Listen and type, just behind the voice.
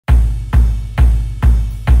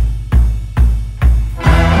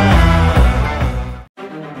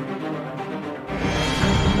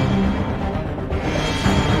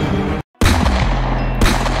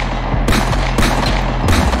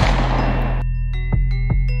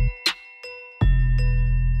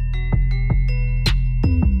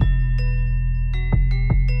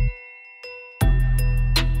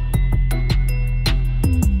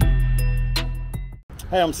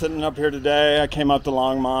Hey, I'm sitting up here today. I came up to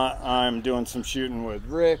Longmont. I'm doing some shooting with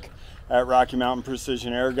Rick at Rocky Mountain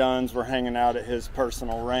Precision Air Guns. We're hanging out at his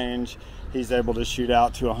personal range. He's able to shoot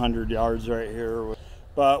out to 100 yards right here.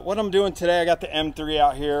 But what I'm doing today, I got the M3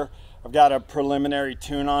 out here. I've got a preliminary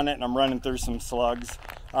tune on it and I'm running through some slugs.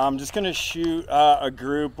 I'm just gonna shoot a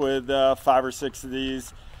group with 5 or 6 of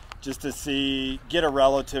these just to get a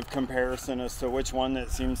relative comparison as to which one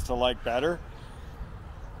that seems to like better.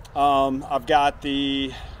 I've got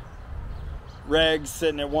the regs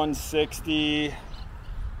sitting at 160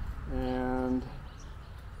 and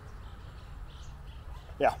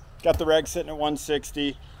yeah, got the regs sitting at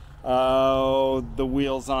 160. The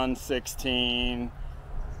wheels on 16.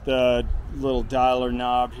 The little dialer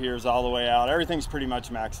knob here is all the way out. Everything's pretty much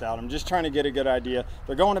maxed out. I'm just trying to get a good idea.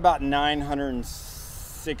 They're going about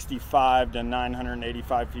 965 to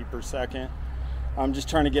 985 feet per second. I'm just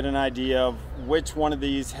trying to get an idea of which one of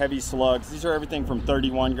these heavy slugs. These are everything from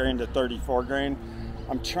 31 grain to 34 grain.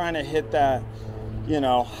 I'm trying to hit that,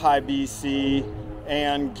 high BC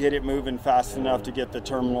and get it moving fast enough to get the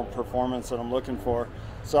terminal performance that I'm looking for.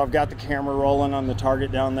 So I've got the camera rolling on the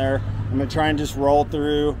target down there. I'm gonna try and just roll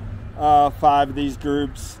through 5 of these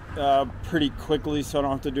groups pretty quickly so I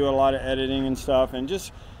don't have to do a lot of editing and stuff. And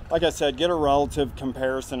just, like I said, get a relative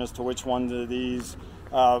comparison as to which ones of these,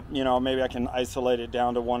 maybe I can isolate it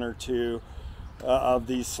down to 1 or 2 of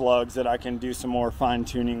these slugs that I can do some more fine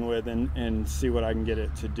tuning with and see what I can get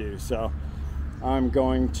it to do. So I'm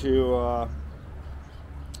going to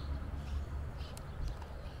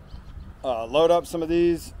load up some of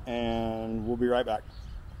these and we'll be right back.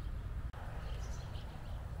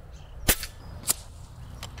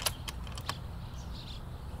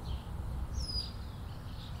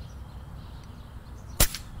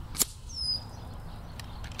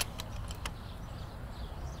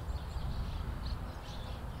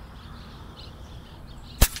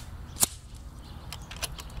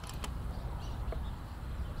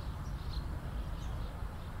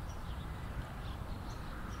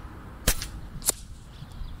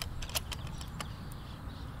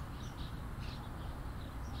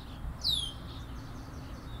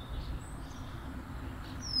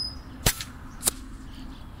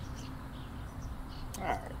 All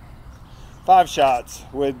right, 5 shots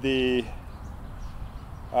with the,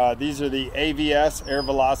 these are the AVS Air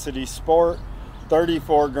Velocity Sport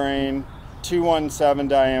 34 grain 217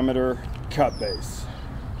 diameter cut base.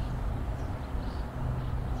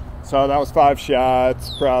 So that was 5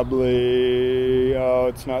 shots, probably,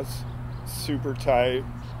 it's not super tight.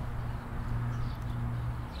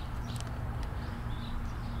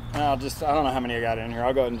 I don't know how many I got in here.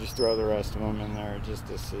 I'll go ahead and just throw the rest of them in there just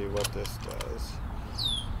to see what this does.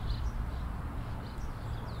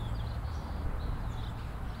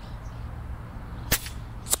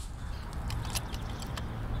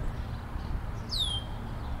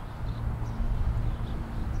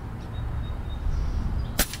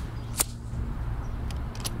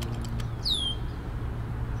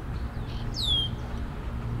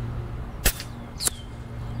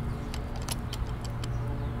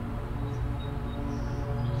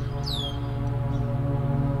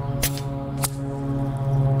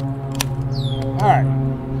 All right,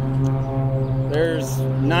 there's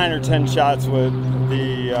 9 or 10 shots with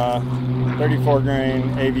the 34 grain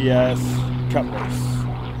AVS cut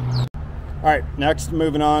base. All right, next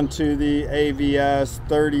moving on to the AVS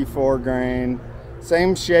 34 grain.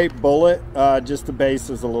 Same shape bullet, just the base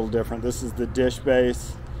is a little different. This is the dish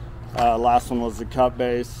base. Last one was the cut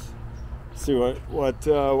base. See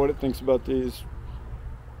what it thinks about these.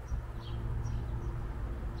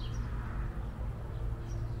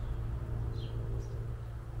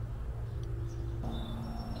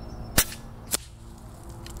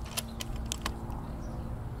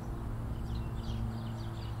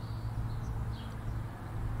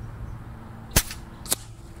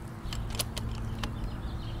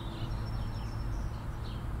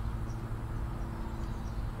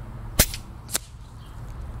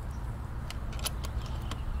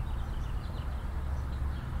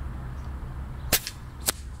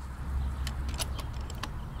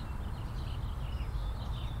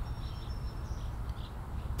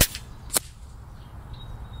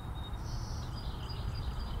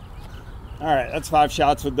 All right, that's 5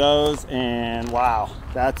 shots with those, and wow,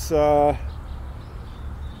 that's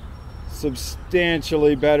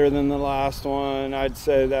substantially better than the last one. I'd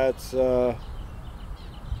say that's MOA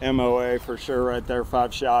for sure right there,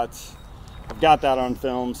 5 shots. I've got that on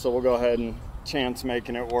film, so we'll go ahead and chance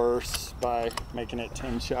making it worse by making it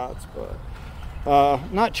 10 shots, but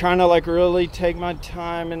not trying to like really take my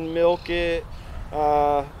time and milk it.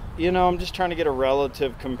 you know, I'm just trying to get a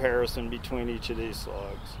relative comparison between each of these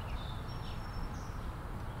slugs.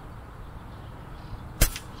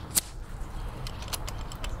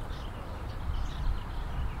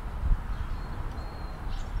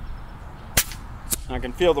 I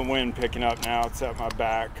can feel the wind picking up now. It's at my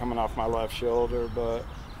back, coming off my left shoulder, but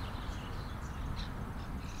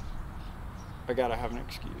I gotta have an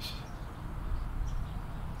excuse.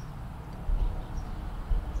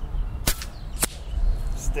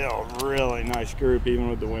 Still a really nice group, even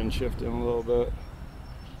with the wind shifting a little bit.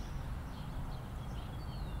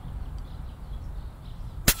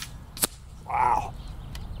 Wow,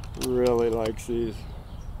 really likes these.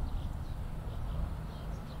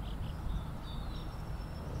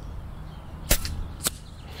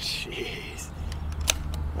 Jeez,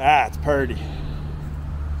 that's pretty.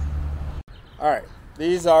 All right,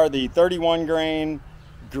 these are the 31 grain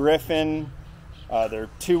Griffin. They're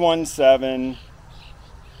 217,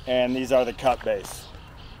 and these are the cut base.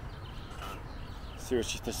 See what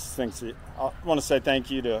she thinks. I want to say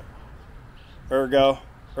thank you to Ergo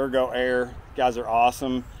Air. You guys are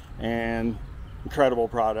awesome and incredible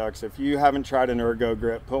products. If you haven't tried an Ergo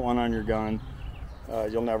grip, put one on your gun.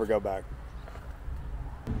 You'll never go back.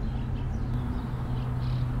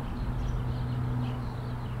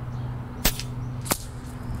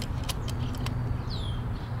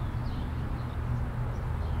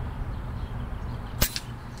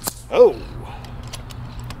 Oh!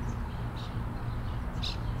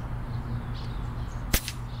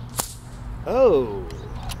 Oh!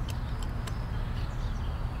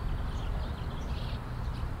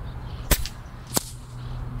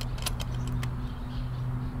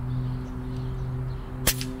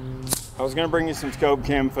 I was going to bring you some scope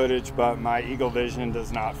cam footage, but my Eagle Vision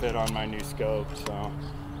does not fit on my new scope, so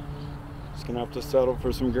just going to have to settle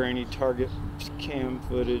for some grainy target cam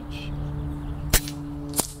footage.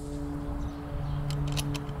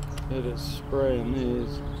 It is spraying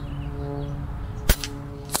these.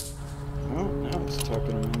 Oh, now it's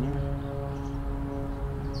tucking them in there.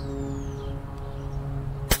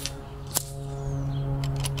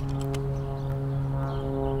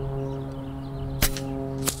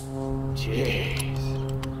 Jeez.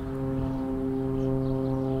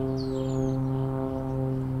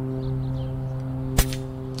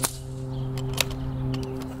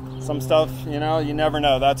 Some stuff, you know, you never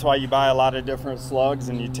know. That's why you buy a lot of different slugs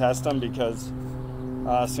and you test them, because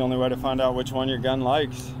it's the only way to find out which one your gun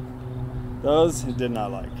likes. Those it did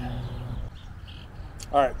not like.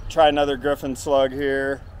 All right, try another Griffin slug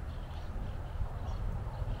here.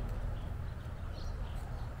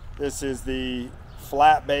 This is the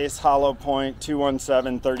flat base hollow point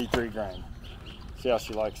 217 33 grain. See how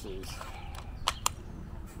she likes these.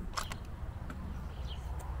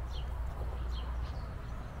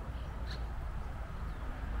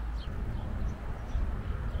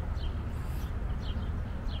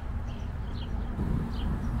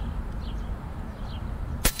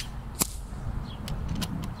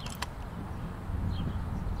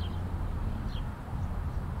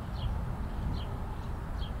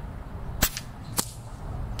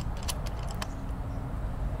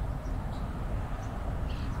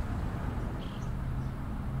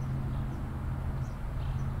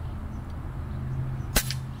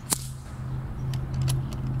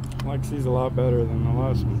 Likes these a lot better than the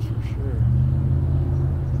last ones for sure.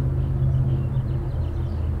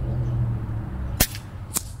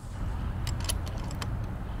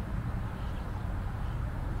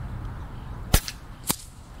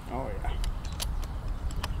 Oh yeah.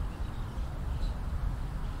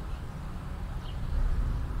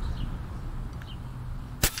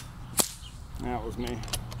 That was me.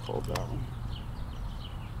 Pulled that one.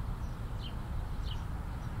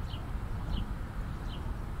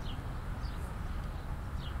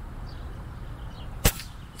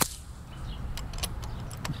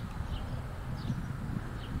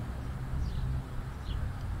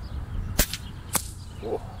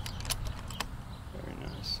 Whoa. Very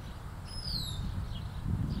nice.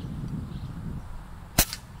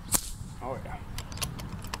 Oh yeah.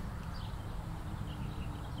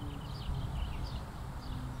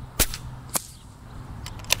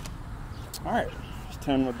 All right, just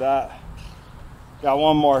 10 with that. Got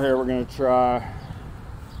one more here we're gonna try.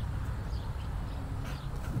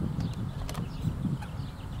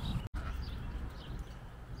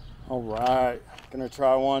 All right, gonna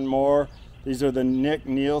try one more. These are the Nick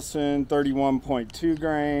Nielsen 31.2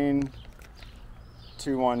 grain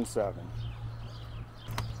 217.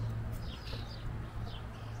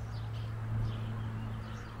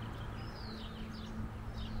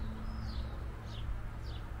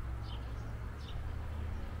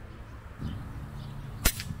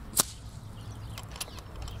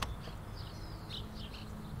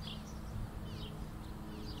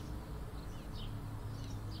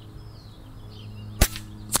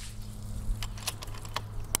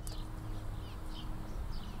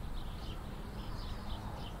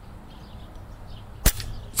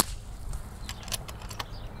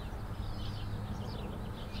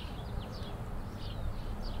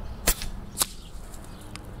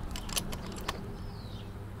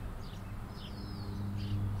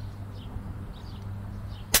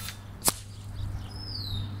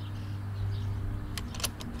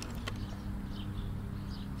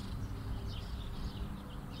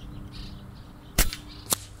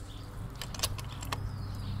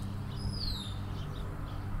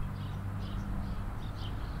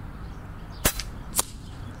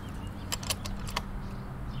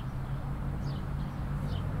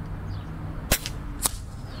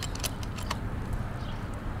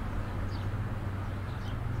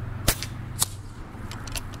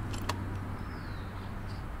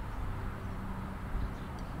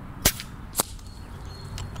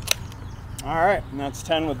 All right, and that's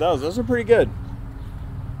 10 with those. Those are pretty good.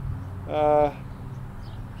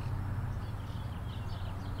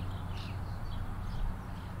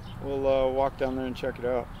 We'll walk down there and check it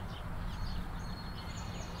out.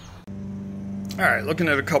 All right, looking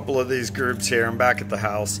at a couple of these groups here. I'm back at the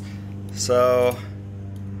house. So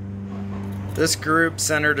this group,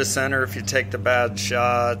 center to center, if you take the bad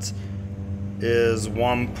shots, is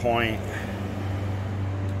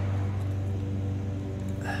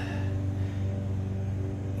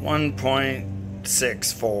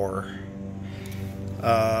 1.64.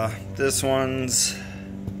 This one's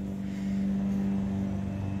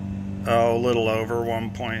a little over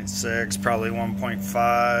 1.6, probably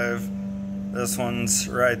 1.5. This one's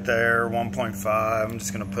right there, 1.5. I'm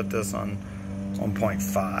just gonna put this on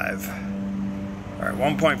 1.5. All right,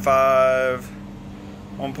 1.5,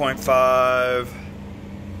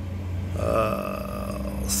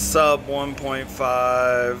 1.5, sub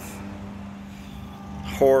 1.5,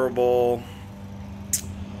 horrible,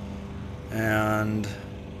 and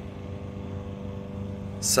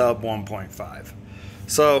sub 1.5.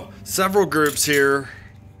 So several groups here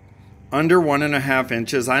under 1.5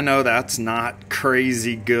 inches. I know that's not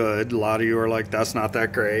crazy good. A lot of you are like, that's not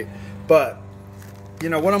that great. But you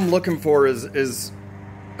know what I'm looking for is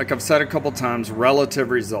like I've said a couple times, relative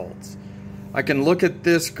results. I can look at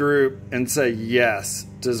this group and say, yes,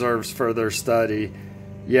 deserves further study.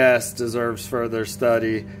 Yes, deserves further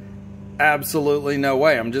study. Absolutely no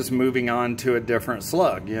way. I'm just moving on to a different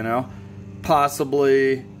slug, you know?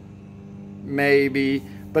 Possibly, maybe,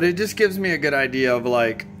 but it just gives me a good idea of,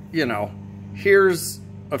 like, you know, here's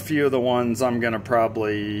a few of the ones I'm gonna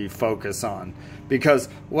probably focus on, because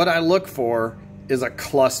what I look for is a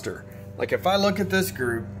cluster. Like if I look at this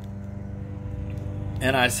group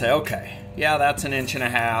and I say, okay, yeah, that's 1.5 inches,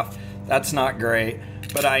 that's not great,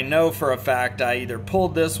 but I know for a fact I either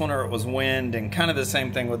pulled this one or it was wind, and kind of the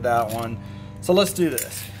same thing with that one. So let's do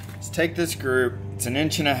this. Let's take this group. It's 1.5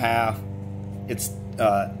 inches. It's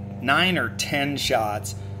 9 or 10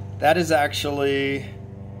 shots. That is actually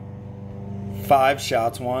 5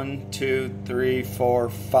 shots. 1, 2, 3, 4,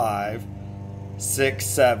 5, 6,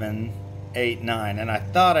 7, 8, 9. And I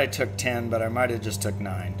thought I took 10, but I might have just took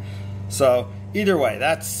 9. So either way,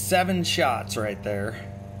 that's 7 shots right there.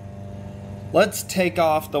 Let's take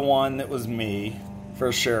off the one that was me,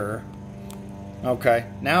 for sure. Okay,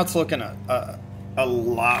 now it's looking a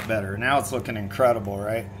lot better. Now it's looking incredible,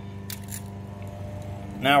 right?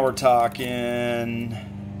 Now we're talking,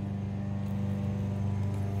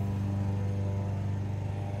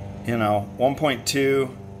 you know,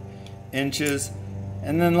 1.2 inches.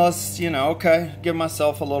 And then let's, you know, okay, give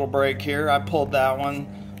myself a little break here. I pulled that one.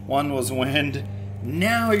 One was wind.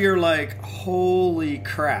 Now you're like, holy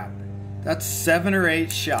crap. That's 7 or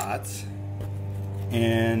 8 shots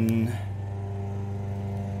in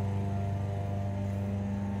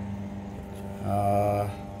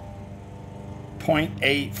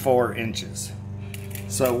 0.84 inches.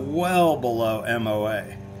 So well below MOA.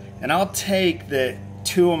 And I'll take that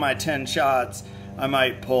 2 of my 10 shots I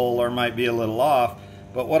might pull or might be a little off.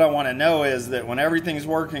 But what I want to know is that when everything's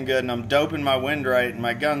working good and I'm doping my wind right and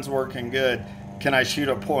my gun's working good, can I shoot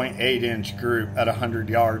a 0.8 inch group at 100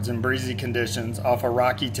 yards in breezy conditions off a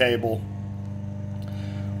rocky table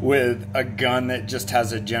with a gun that just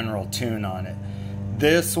has a general tune on it?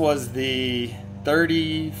 This was the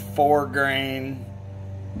 34 grain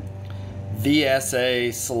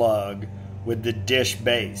VSA slug with the dish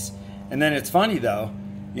base. And then it's funny though,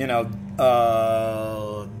 you know,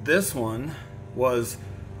 this one was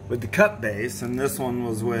with the cut base and this one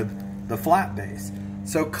was with the flat base.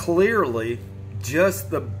 So clearly just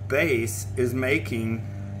the base is making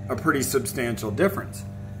a pretty substantial difference.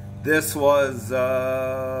 This was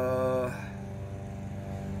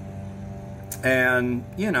and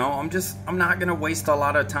you know, I'm not gonna waste a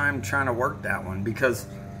lot of time trying to work that one, because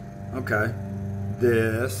okay,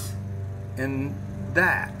 this and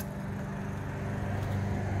that.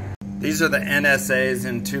 These are the NSAs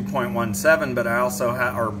in 2.17, but I also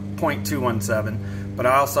have, or 0.217, but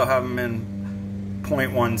I also have them in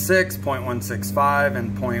 0.16, 0.165,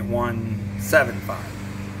 and 0.175.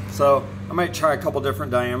 So I might try a couple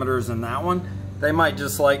different diameters in that one. They might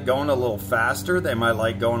just like going a little faster. They might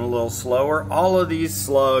like going a little slower. All of these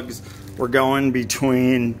slugs were going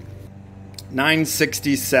between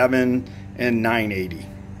 967 and 980.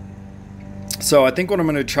 So I think what I'm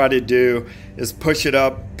going to try to do is push it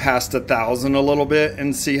up past 1,000 a little bit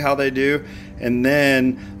and see how they do. And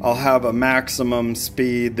then I'll have a maximum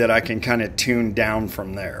speed that I can kind of tune down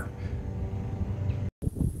from there.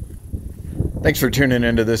 Thanks for tuning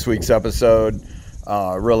into this week's episode.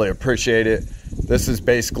 Really appreciate it. This is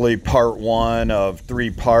basically part one of 3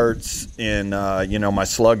 parts in, my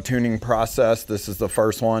slug tuning process. This is the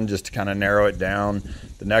first one, just to kind of narrow it down.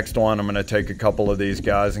 The next one, I'm going to take a couple of these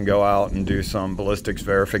guys and go out and do some ballistics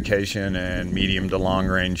verification and medium to long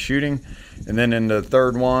range shooting. And then in the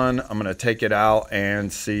third one, I'm going to take it out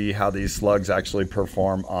and see how these slugs actually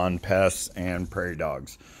perform on pests and prairie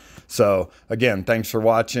dogs. So again, thanks for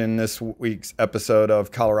watching this week's episode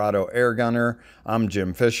of Colorado Air Gunner. I'm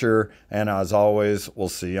Jim Fisher, and as always, we'll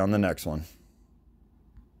see you on the next one.